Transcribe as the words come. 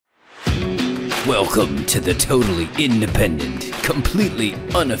Welcome to the totally independent, completely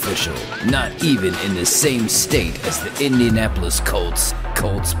unofficial, not even in the same state as the Indianapolis Colts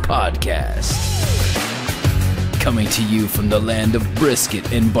podcast. Coming to you from the land of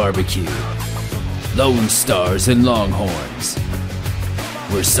brisket and barbecue, Lone Stars and Longhorns,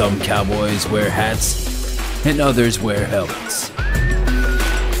 where some cowboys wear hats and others wear helmets.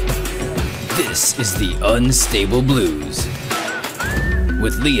 This is the Unstable Blues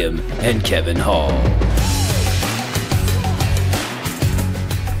with Liam and Kevin Hall.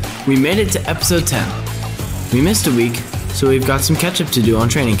 We made it to episode 10. We missed a week, so we've got some catch-up to do on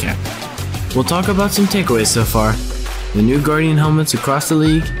training camp. We'll talk about some takeaways so far, the new Guardian helmets across the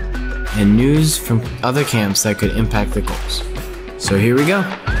league, and news from other camps that could impact the Colts. So here we go.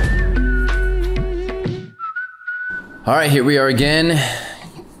 All right, here we are again,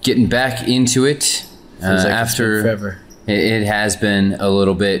 getting back into it. Feels like after it's been forever. It has been a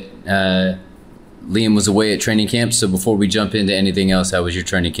little bit. Liam was away at training camp, so before we jump into anything else, how was your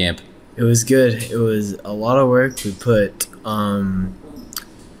training camp? It was good. It was a lot of work. We put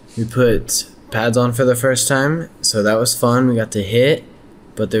pads on for the first time, so that was fun. We got to hit,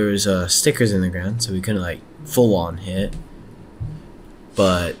 but there was stickers in the ground, so we couldn't full on hit.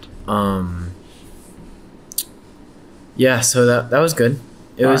 But yeah, so that was good.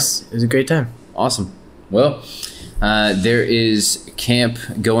 It was a great time. Awesome. Well, there is camp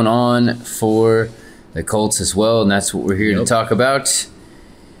going on for the Colts as well, and that's what we're here to talk about.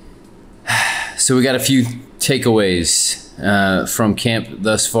 So we got a few takeaways from camp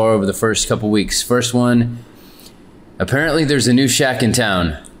thus far over the first couple weeks. First one, apparently there's a new Shaq in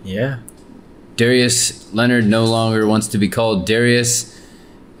town. Yeah. Darius Leonard no longer wants to be called Darius.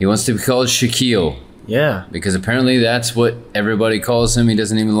 He wants to be called Shaquille. Yeah. Because apparently that's what everybody calls him. He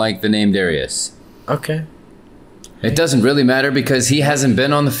doesn't even like the name Darius. Okay. It doesn't really matter because he hasn't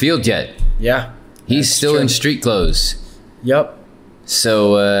been on the field yet. Yeah. He's still in street clothes. Yep.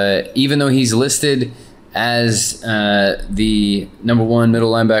 So even though he's listed as the number one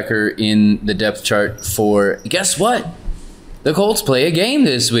middle linebacker in the depth chart for, guess what? The Colts play a game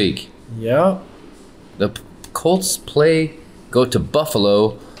this week. Yep. The Colts go to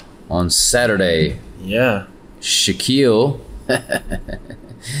Buffalo on Saturday. Yeah. Shaquille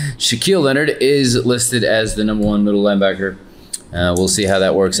Leonard is listed as the number one middle linebacker. We'll see how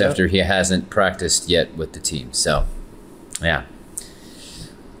that works after he hasn't practiced yet with the team. So, yeah.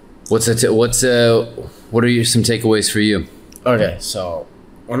 What are some takeaways for you? Okay, so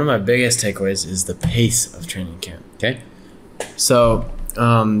one of my biggest takeaways is the pace of training camp. Okay. So,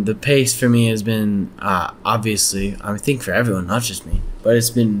 the pace for me has been, obviously, I think for everyone, not just me, but it's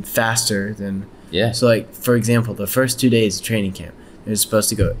been faster than... Yeah. So, for example, the first 2 days of training camp, it was supposed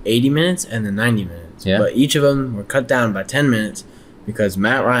to go 80 minutes and then 90 minutes. Yeah. But each of them were cut down by 10 minutes because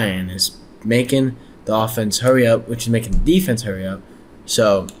Matt Ryan is making the offense hurry up, which is making the defense hurry up.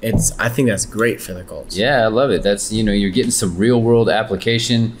 So, I think that's great for the Colts. Yeah, I love it. That's, you're getting some real-world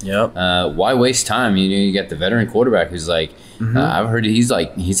application. Yep. Why waste time? You got the veteran quarterback who's like, I've heard he's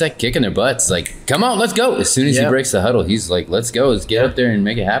kicking their butts. Like, come on, let's go. As soon as he breaks the huddle, he's like, let's go. Let's get up there and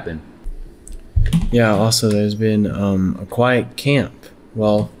make it happen. Yeah, also there's been a quiet camp.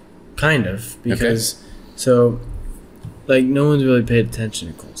 Well, kind of, because no one's really paid attention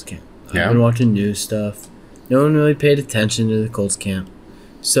to Colts camp. I've been watching news stuff. No one really paid attention to the Colts camp.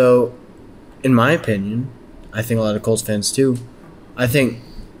 So, in my opinion, I think a lot of Colts fans too, I think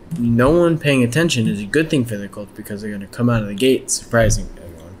no one paying attention is a good thing for the Colts because they're going to come out of the gate surprising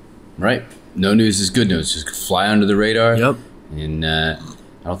everyone. Right. No news is good news. Just fly under the radar. Yep. And I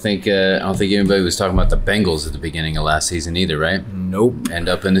don't think anybody was talking about the Bengals at the beginning of last season either, right? Nope. End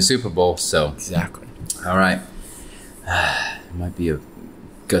up in the Super Bowl. So Exactly. All right. It might be a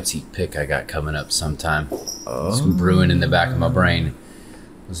gutsy pick I got coming up sometime. Some brewing in the back of my brain.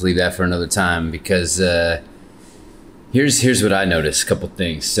 Let's leave that for another time because here's what I noticed. A couple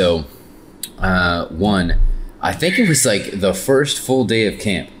things. So, one, I think it was the first full day of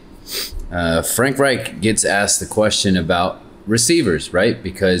camp. Frank Reich gets asked the question about receivers, right?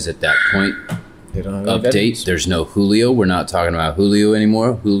 Because at that point, update, there's no Julio. We're not talking about Julio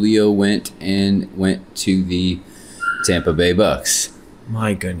anymore. Julio went to the Tampa Bay Bucks.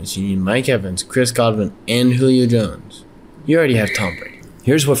 My goodness, you need Mike Evans, Chris Godwin, and Julio Jones. You already have Tom Brady.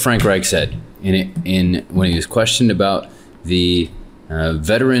 Here's what Frank Reich said in when he was questioned about the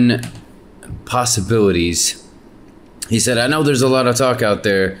veteran possibilities. He said, I know there's a lot of talk out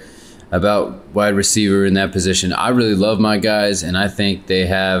there about wide receiver in that position. I really love my guys, and I think they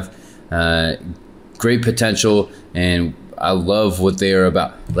have great potential, and I love what they are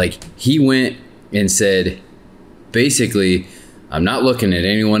about. He went and said, basically, I'm not looking at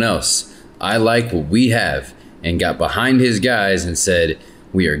anyone else. I like what we have, and got behind his guys and said,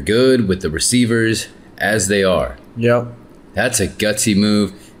 we are good with the receivers as they are. Yep. That's a gutsy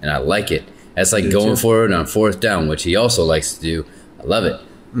move, and I like it. That's like going for it on 4th down, which he also likes to do. I love it.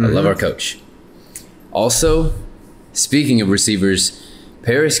 I love our coach. Also, speaking of receivers,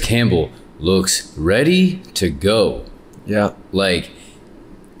 Paris Campbell looks ready to go. Yeah. Like,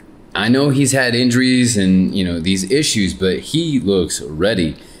 I know he's had injuries and, these issues, but he looks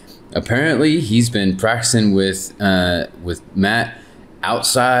ready. Apparently, he's been practicing with Matt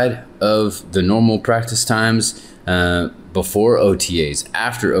outside of the normal practice times, before OTAs,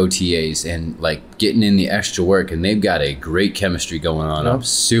 after OTAs, and like getting in the extra work, and they've got a great chemistry going on. Yep. I'm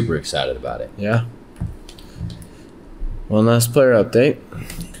super excited about it. Yeah. One last player update.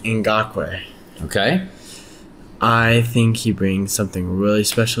 Ngakoue. Okay. I think he brings something really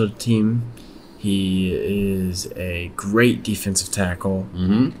special to the team. He is a great defensive tackle.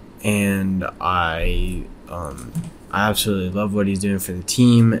 And I absolutely love what he's doing for the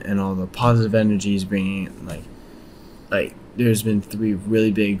team and all the positive energy he's bringing. Like there's been 3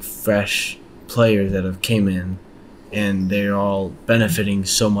 really big, fresh players that have came in, and they're all benefiting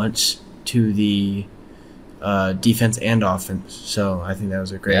so much to the defense and offense. So I think that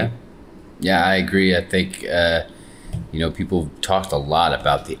was a great. Yeah, I agree. I think people talked a lot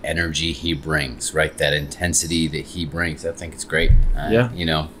about the energy he brings, right? That intensity that he brings. I think it's great.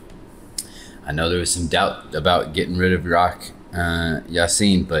 I know there was some doubt about getting rid of Rock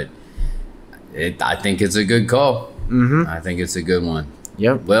Yassin, but I think it's a good call. I think it's a good one.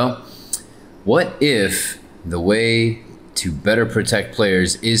 Yep. Well, what if the way to better protect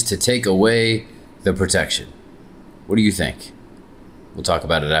players is to take away the protection? What do you think? We'll talk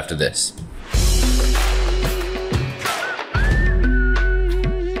about it after this.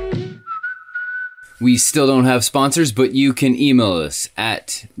 We still don't have sponsors, but you can email us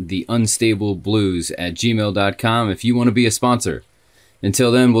at theunstableplues@gmail.com if you want to be a sponsor.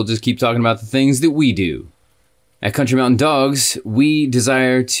 Until then, we'll just keep talking about the things that we do. At Country Mountain Dogs, we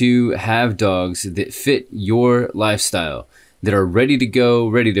desire to have dogs that fit your lifestyle, that are ready to go,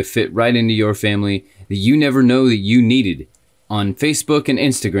 ready to fit right into your family, that you never know that you needed. On Facebook and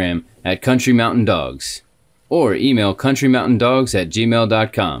Instagram at Country Mountain Dogs, or email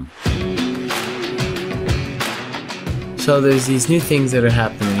countrymountaindogs@gmail.com. So there's these new things that are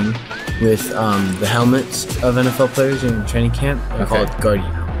happening with the helmets of NFL players in training camp. They're called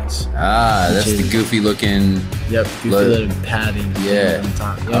Guardian helmets. That's the goofy looking. Yep, goofy little padding. Yeah. On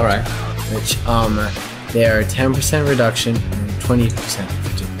top. Yep. All right. Which they are 10% reduction and 20%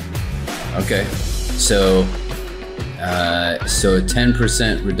 reduction. Okay, so a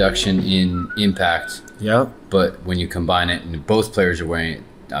 10% reduction in impact. Yep. But when you combine it and both players are wearing it,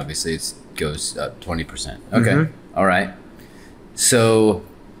 obviously it goes up 20%. Okay. All right. So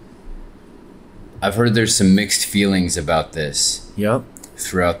I've heard there's some mixed feelings about this. Yep.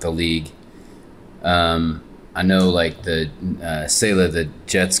 Throughout the league. I know like the Saleh, the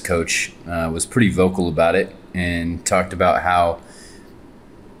Jets coach, was pretty vocal about it and talked about how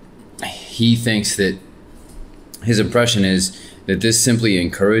he thinks that his impression is that this simply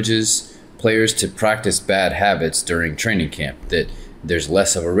encourages players to practice bad habits during training camp, that there's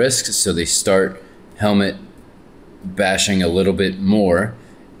less of a risk, so they start helmet bashing a little bit more,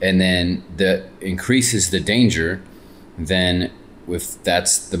 and then that increases the danger. Then if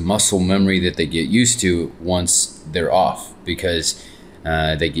that's the muscle memory that they get used to once they're off, because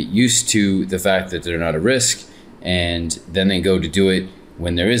they get used to the fact that they're not a risk, and then they go to do it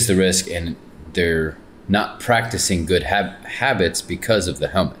when there is the risk, and they're not practicing good habits because of the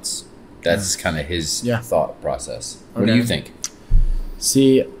helmets. That's kind of his thought process. What do you think?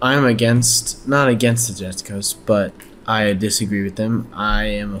 See, I'm not against the Jets coach, but I disagree with them. I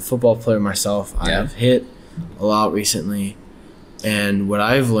am a football player myself. I've hit a lot recently. And what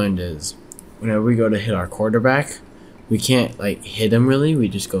I've learned is whenever we go to hit our quarterback, we can't hit him really. We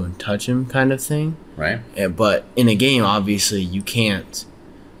just go and touch him kind of thing. Right. But in a game, obviously, you can't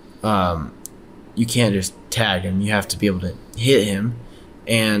just tag him. You have to be able to hit him.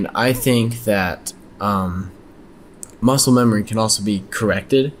 And I think that muscle memory can also be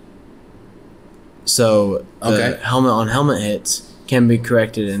corrected. So the helmet hits can be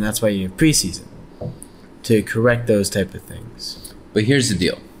corrected, and that's why you have preseason to correct those type of things. But here's the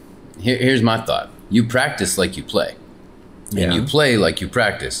deal. Here's my thought. You practice like you play. And you play like you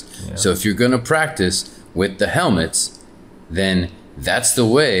practice. Yeah. So if you're going to practice with the helmets, then that's the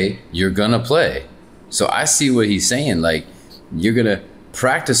way you're going to play. So I see what he's saying. Like, you're going to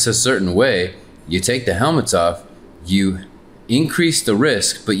practice a certain way. You take the helmets off. You increase the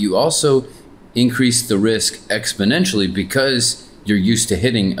risk, but you also increase the risk exponentially because you're used to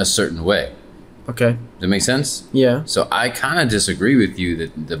hitting a certain way. Okay. Does that make sense? Yeah. So I kind of disagree with you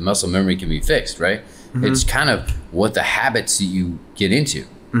that the muscle memory can be fixed, right? Mm-hmm. It's kind of what the habits that you get into.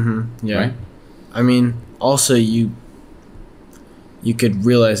 Mm-hmm. Yeah. Right? I mean, also you could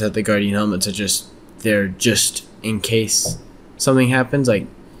realize that the Guardian helmets are they're just in case something happens, like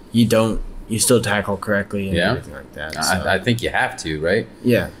you still tackle correctly and everything like that. So. I think you have to, right?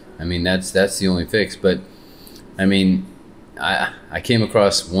 Yeah. I mean, that's the only fix. But, I mean, I came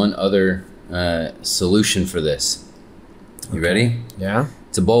across one other solution for this. You ready? Yeah.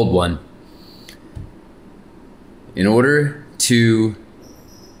 It's a bold one. In order to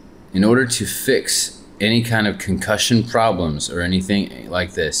fix any kind of concussion problems or anything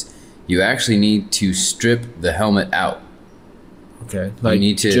like this, you actually need to strip the helmet out. Okay. Like, you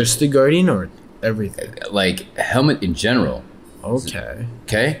need to, just the Guardian or everything? Like, helmet in general. Okay.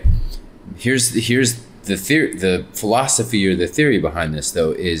 Okay? Here's the theory, the philosophy or the theory behind this,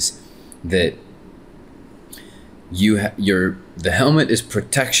 though, is that the helmet is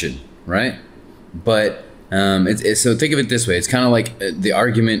protection, right? But so think of it this way. It's kind of like the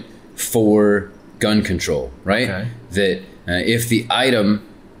argument for gun control, right? Okay. That if the item,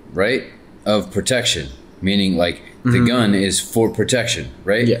 right, of protection, meaning like the gun is for protection,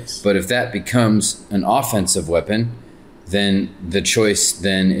 right? Yes. But if that becomes an offensive weapon, then the choice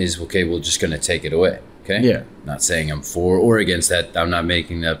then is, okay, we're just going to take it away, okay? Yeah. Not saying I'm for or against that. I'm not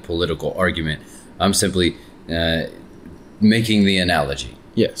making that political argument. I'm simply making the analogy.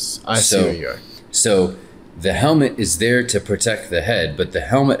 Yes, I see where you are. So the helmet is there to protect the head, but the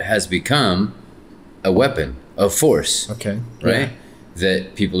helmet has become a weapon of force. Okay. Right? Yeah.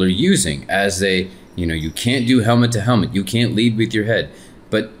 That people are using as you can't do helmet to helmet. You can't lead with your head.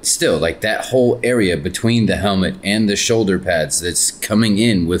 But still, like that whole area between the helmet and the shoulder pads that's coming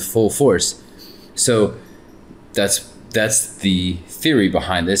in with full force. So that's the theory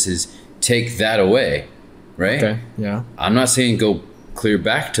behind this, is take that away, right? Okay, yeah. I'm not saying go clear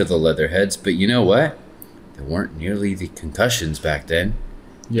back to the leather heads, but you know what? There weren't nearly the concussions back then.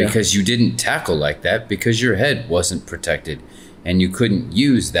 Yeah. Because you didn't tackle like that, because your head wasn't protected and you couldn't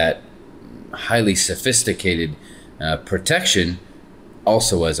use that highly sophisticated protection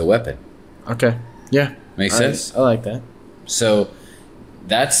also as a weapon. Okay. Yeah. Makes sense? I like that. So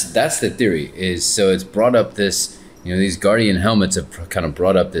that's the theory, is so it's brought up this, these Guardian helmets have kind of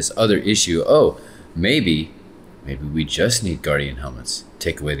brought up this other issue. Oh, maybe we just need Guardian helmets.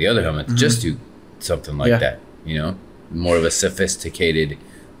 Take away the other helmets. Just do something like that. More of a sophisticated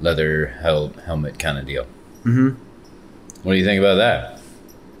leather helmet kind of deal. Mm-hmm. What do you think about that?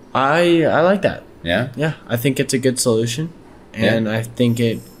 I like that. Yeah? Yeah, I think it's a good solution. And I think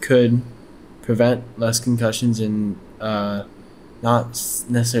it could prevent less concussions and not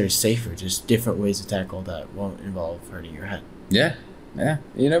necessarily safer, just different ways to tackle that won't involve hurting your head. Yeah. Yeah.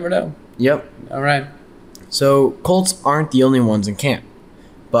 You never know. Yep. All right. So Colts aren't the only ones in camp,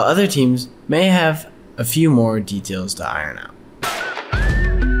 but other teams may have a few more details to iron out.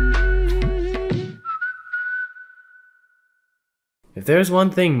 If there's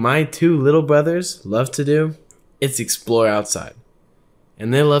one thing my two little brothers love to do, it's explore outside.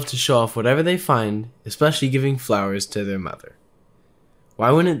 And they love to show off whatever they find, especially giving flowers to their mother.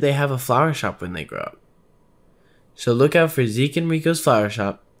 Why wouldn't they have a flower shop when they grow up? So look out for Zeke and Rico's flower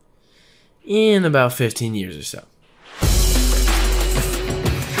shop in about 15 years or so.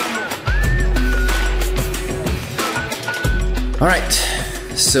 All right,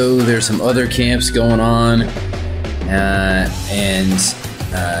 so there's some other camps going on, and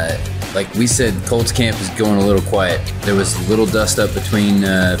like we said, Colts camp is going a little quiet. There was a little dust up between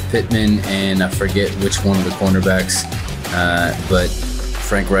Pittman and I forget which one of the cornerbacks, but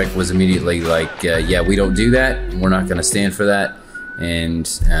Frank Reich was immediately like, yeah, we don't do that. We're not going to stand for that. And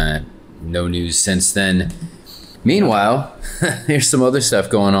no news since then. Meanwhile, there's some other stuff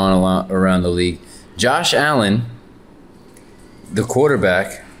going on around the league. Josh Allen, the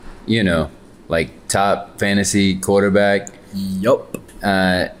quarterback, like top fantasy quarterback. Yup.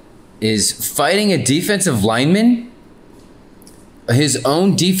 Is fighting a defensive lineman, his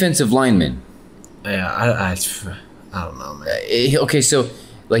own defensive lineman. Yeah, I don't know, man. Okay, so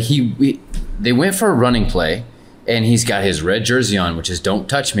like they went for a running play, and he's got his red jersey on, which is "Don't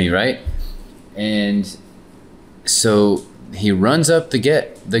touch me," right? And so he runs up the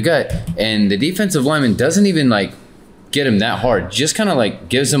gut, and the defensive lineman doesn't even like get him that hard, just kind of like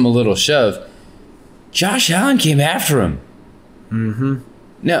gives him a little shove. Josh Allen came after him. Mm-hmm.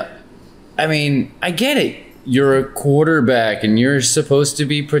 Now, I mean, I get it. You're a quarterback and you're supposed to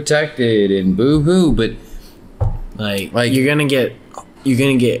be protected and boo-hoo, but like you're gonna get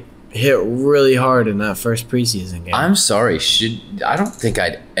hit really hard in that first preseason game. I'm sorry. I don't think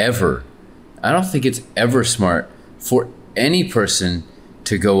I'd ever I don't think it's ever smart for any person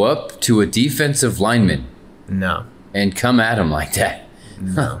to go up to a defensive lineman No. and come at him like that.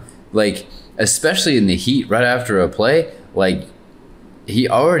 No. Like, especially in the heat right after a play, like, he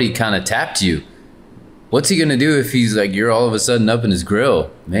already kind of tapped you. What's he going to do if he's like, you're all of a sudden up in his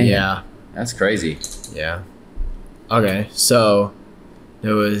grill? Man, Yeah. that's crazy. Yeah. Okay, so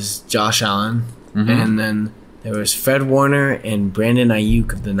there was Josh Allen, and then there was Fred Warner and Brandon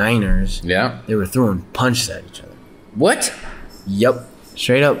Ayuk of the Niners. Yeah. They were throwing punches at each other. What? Yep.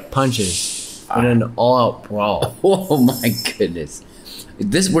 Straight up punches. In an all-out brawl. Oh, my goodness.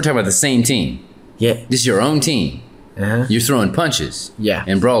 We're talking about the same team. Yeah. This is your own team. Uh-huh. You're throwing punches. Yeah.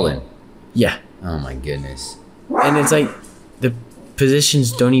 And brawling. Yeah. Oh, my goodness. And it's like the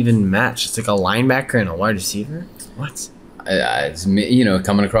positions don't even match. It's like a linebacker and a wide receiver. What? It's,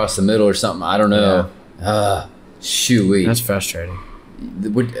 coming across the middle or something. I don't know. Shoo-wee. That's frustrating.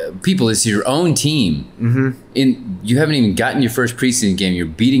 People, it's your own team. Mm-hmm. You haven't even gotten your first preseason game. You're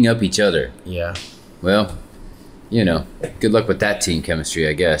beating up each other. Yeah. Well, good luck with that team chemistry,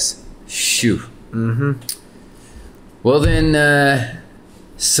 I guess. Shoo. Mm-hmm. Well, then,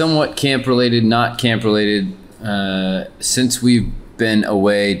 somewhat camp-related, not camp-related. Since we've been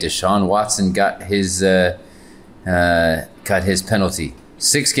away, Deshaun Watson got his penalty.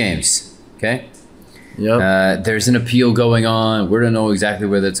 6 games, okay? Yep. There's an appeal going on. We don't know exactly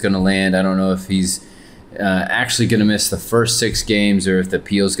where that's going to land. I don't know if he's actually going to miss the first 6 games or if the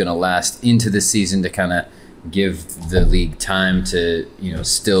appeal's going to last into the season to kind of give the league time to,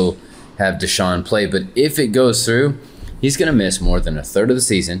 still have Deshaun play. But if it goes through, he's going to miss more than a third of the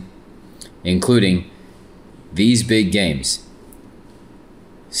season, including these big games.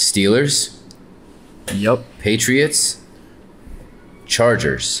 Steelers. Yep. Patriots.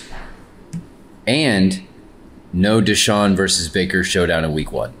 Chargers. And no Deshaun versus Baker showdown in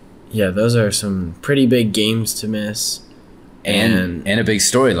week 1. Yeah, those are some pretty big games to miss. And a big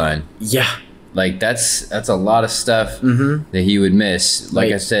storyline. Yeah. Like, that's a lot of stuff that he would miss.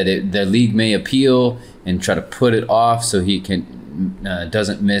 Like I said, the league may appeal and try to put it off so he can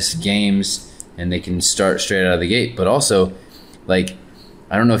doesn't miss games and they can start straight out of the gate. But also, like,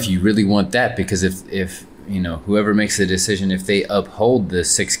 I don't know if you really want that, because if whoever makes the decision, if they uphold the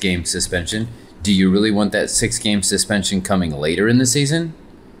 6-game suspension, do you really want that 6-game suspension coming later in the season?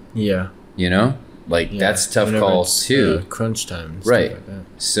 Yeah. That's a tough Whenever call it's, too. Crunch time. And Right. Stuff like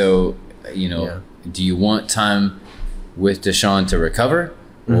that. So, do you want time with Deshaun to recover,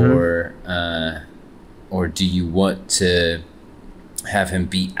 or do you want to have him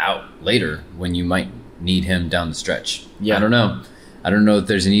be out later when you might need him down the stretch? Yeah. I don't know. I don't know if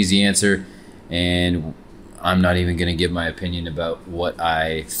there's an easy answer, and I'm not even going to give my opinion about what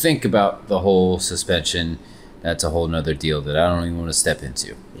I think about the whole suspension. That's a whole nother deal that I don't even want to step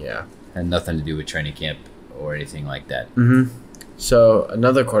into. Yeah. Had nothing to do with training camp or anything like that. So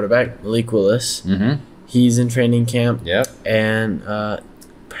another quarterback, Malik Willis. He's in training camp. Yep. And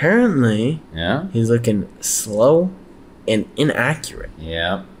apparently, Yeah. he's looking slow and inaccurate.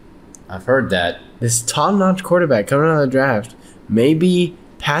 Yeah. I've heard that. This top-notch quarterback coming out of the draft may be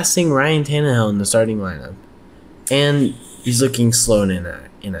passing Ryan Tannehill in the starting lineup, and he's looking slow and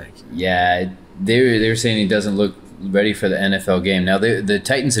inaccurate. Yeah, they were saying he doesn't look ready for the NFL game. Now, the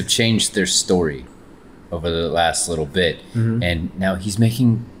Titans have changed their story over the last little bit, and now he's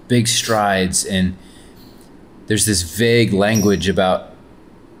making big strides, and there's this vague language about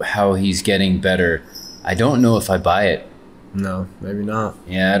how he's getting better. I don't know if I buy it. No, maybe not.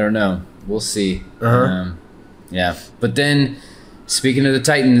 Yeah, I don't know. We'll see. Yeah, but then, speaking of the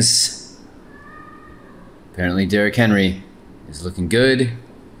Titans, apparently Derrick Henry is looking good.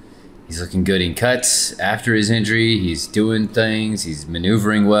 He's looking good in cuts after his injury. He's doing things. He's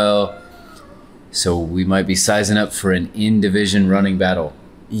maneuvering well. So we might be sizing up for an in-division running battle.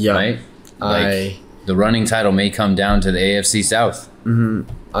 Yeah. Right? The running title may come down to the AFC South.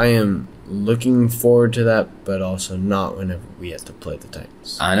 I am looking forward to that, but also not whenever we have to play the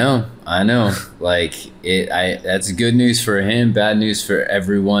Titans. I know. That's good news for him, bad news for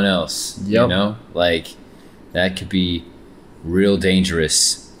everyone else. Yep. That could be real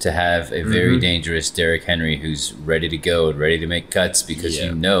dangerous to have a very dangerous Derrick Henry who's ready to go and ready to make cuts, because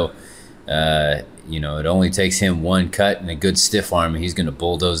it only takes him one cut and a good stiff arm, and he's going to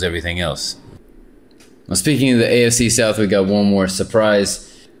bulldoze everything else. Well, speaking of the AFC South, we got one more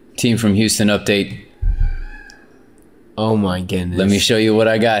surprise team from Houston update. Oh my goodness. Let me show you what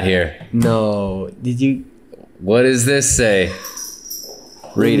I got here. No. Did you? What does this say?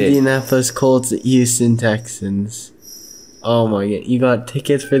 Read it. Indianapolis Colts at Houston Texans. Oh my god. You got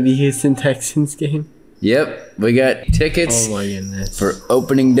tickets for the Houston Texans game? Yep. We got tickets Oh my goodness. for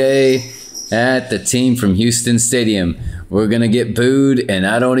opening day. at the team from Houston Stadium. We're going to get booed, and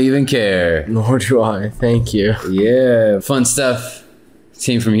I don't even care. Nor do I. Thank you. Yeah, fun stuff.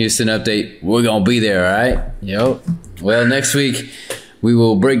 Team from Houston update. We're going to be there, all right? Yep. Well, next week, we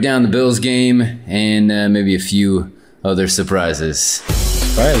will break down the Bills game and maybe a few other surprises.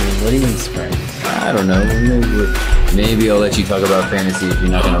 Surprises? What do you mean surprises? I don't know. Maybe I'll let you talk about fantasy if you're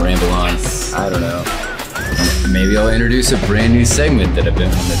not going to ramble on. I don't know. Maybe I'll introduce a brand new segment that I've been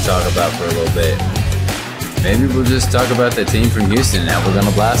wanting to talk about for a little bit. Maybe we'll just talk about the team from Houston and how we're going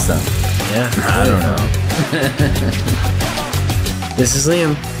to blast them. Yeah. I don't know. This is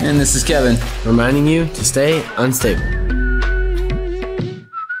Liam. And this is Kevin. Reminding you to stay unstable.